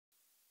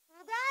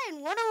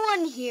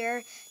101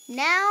 here.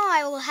 Now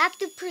I will have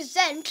to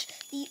present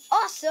the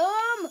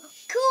awesome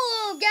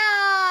cool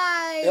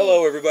guy.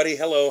 Hello everybody,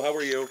 hello, how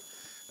are you?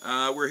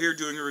 We're here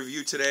doing a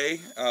review today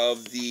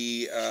of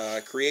the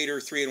Creator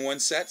 3-in-1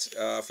 set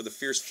for the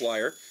Fierce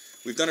Flyer.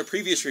 We've done a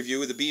previous review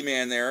with the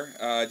B-Man there,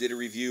 did a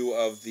review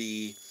of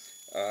the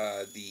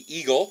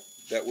Eagle,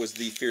 that was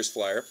the Fierce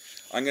Flyer.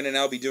 I'm going to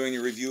now be doing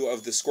a review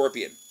of the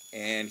Scorpion,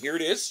 and here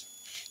it is.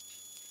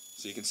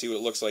 So you can see what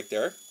it looks like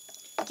there.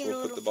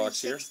 We'll put the box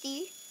here.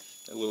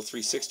 A little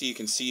 360. You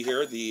can see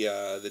here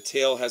the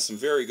tail has some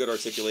very good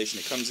articulation.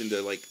 It comes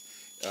into like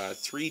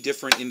 3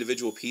 different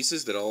individual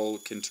pieces that all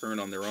can turn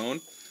on their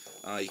own.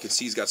 You can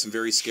see he's got some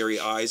very scary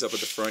eyes up at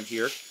the front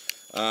here.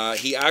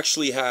 He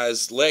actually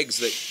has legs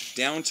that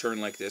downturn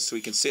like this, so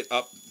he can sit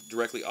up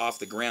directly off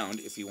the ground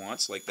if he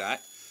wants, like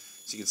that.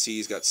 So you can see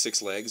he's got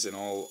 6 legs, and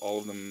all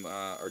of them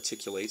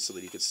articulate so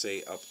that he could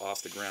stay up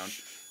off the ground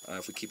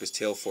if we keep his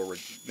tail forward.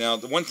 Now,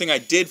 the one thing I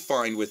did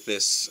find with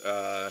this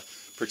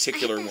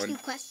particular one...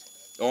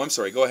 Oh, I'm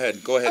sorry. Go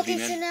ahead. Go ahead,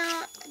 B-Man. Okay, so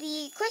now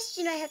the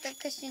question, I have that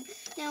question.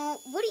 Now,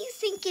 what do you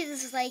think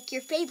is like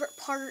your favorite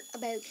part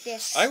about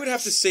this? I would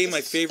have to say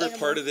my favorite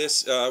part of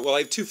this, well, I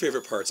have 2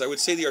 favorite parts. I would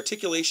say the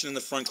articulation in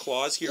the front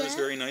claws here is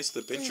very nice.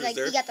 The pinchers like,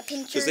 there. You got the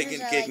pinchers. Because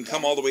they can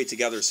come all the way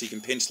together, so you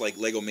can pinch like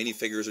Lego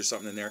minifigures or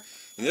something in there.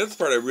 And the other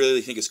part I really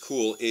think is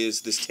cool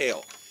is this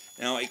tail.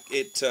 Now,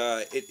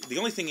 the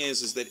only thing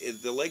is that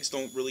the legs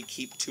don't really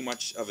keep too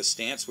much of a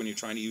stance when you're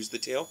trying to use the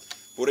tail.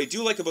 What I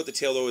do like about the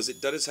tail, though, is it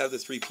does have the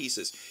 3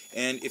 pieces.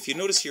 And if you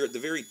notice here, at the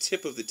very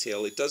tip of the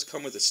tail, it does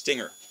come with a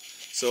stinger.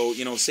 So,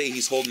 you know, say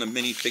he's holding a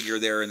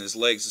minifigure there, and his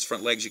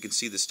front legs, you can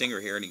see the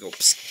stinger here, and he goes,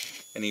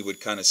 psst, and he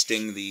would kind of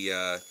sting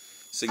the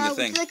thing. Would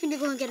you like me to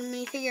go and get a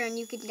minifigure and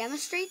you can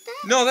demonstrate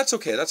that? No, that's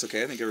okay, that's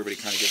okay. I think everybody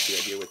kind of gets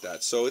the idea with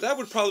that. So that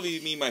would probably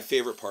be my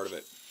favorite part of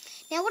it.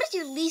 Now, what is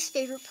your least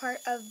favorite part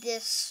of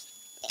this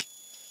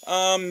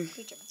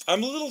creature?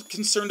 I'm a little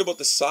concerned about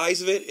the size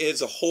of it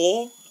as a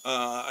whole.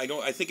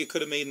 I think it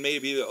could have made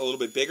maybe a little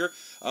bit bigger.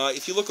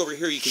 If you look over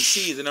here, you can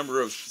see the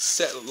number of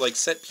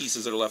set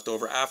pieces that are left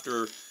over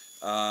after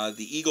the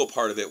Eagle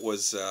part of it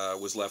was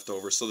left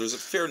over. So there's a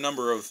fair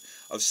number of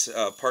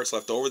parts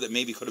left over that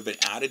maybe could have been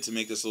added to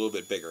make this a little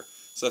bit bigger.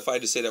 So if I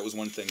had to say that was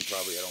one thing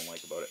probably I don't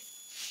like about it.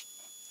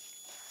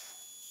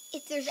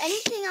 If there's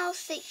anything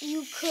else that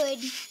you could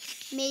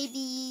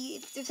maybe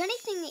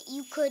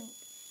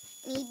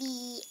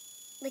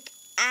like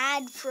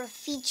add for a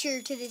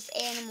feature to this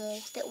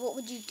animal, what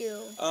would you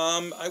do?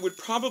 I would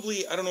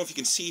probably, I don't know if you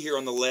can see here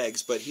on the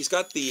legs, but he's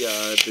got the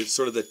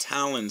sort of the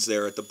talons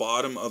there at the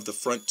bottom of the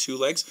front 2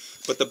 legs,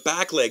 but the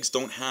back legs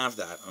don't have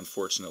that,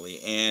 unfortunately,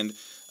 and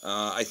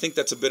I think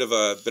that's a bit of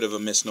a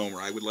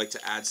misnomer. I would like to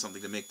add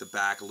something to make the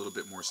back a little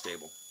bit more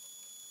stable.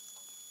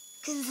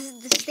 Because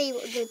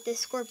the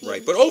Scorpion.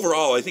 Right, but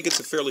overall, I think it's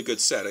a fairly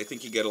good set. I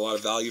think you get a lot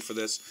of value for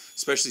this,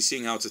 especially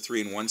seeing how it's a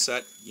 3-in-1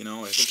 set. You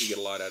know, I think you get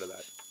a lot out of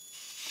that.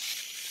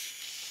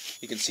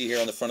 You can see here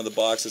on the front of the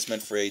box, it's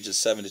meant for ages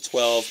 7 to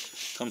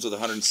 12. Comes with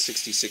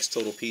 166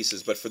 total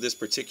pieces, but for this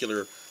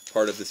particular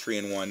part of the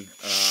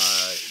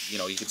 3-in-1, you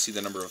know, you can see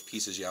the number of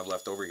pieces you have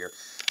left over here.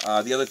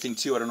 The other thing,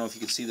 too, I don't know if you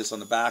can see this on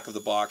the back of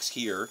the box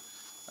here,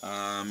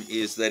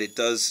 is that it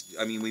does,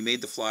 I mean, we made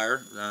the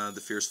Flyer,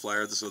 the Fierce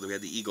Flyer, so we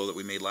had the Eagle that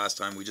we made last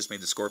time, we just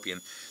made the Scorpion.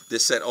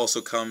 This set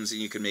also comes,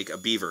 and you can make a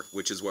Beaver,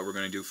 which is what we're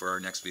going to do for our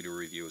next video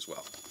review as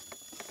well.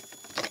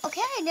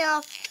 Okay,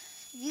 now,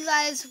 if you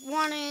guys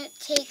want to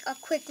take a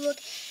quick look,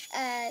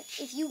 at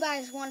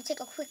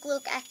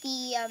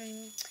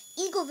the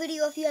Eagle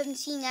video, if you haven't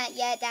seen that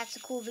yet, that's a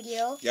cool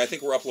video. Yeah, I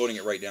think we're uploading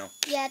it right now.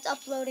 Yeah, it's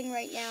uploading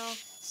right now.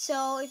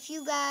 So if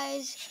you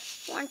guys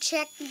want to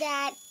check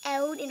that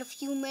out in a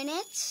few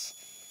minutes,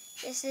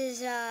 this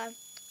is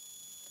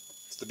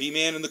it's the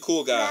B-Man and the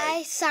Cool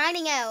Guy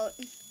signing out.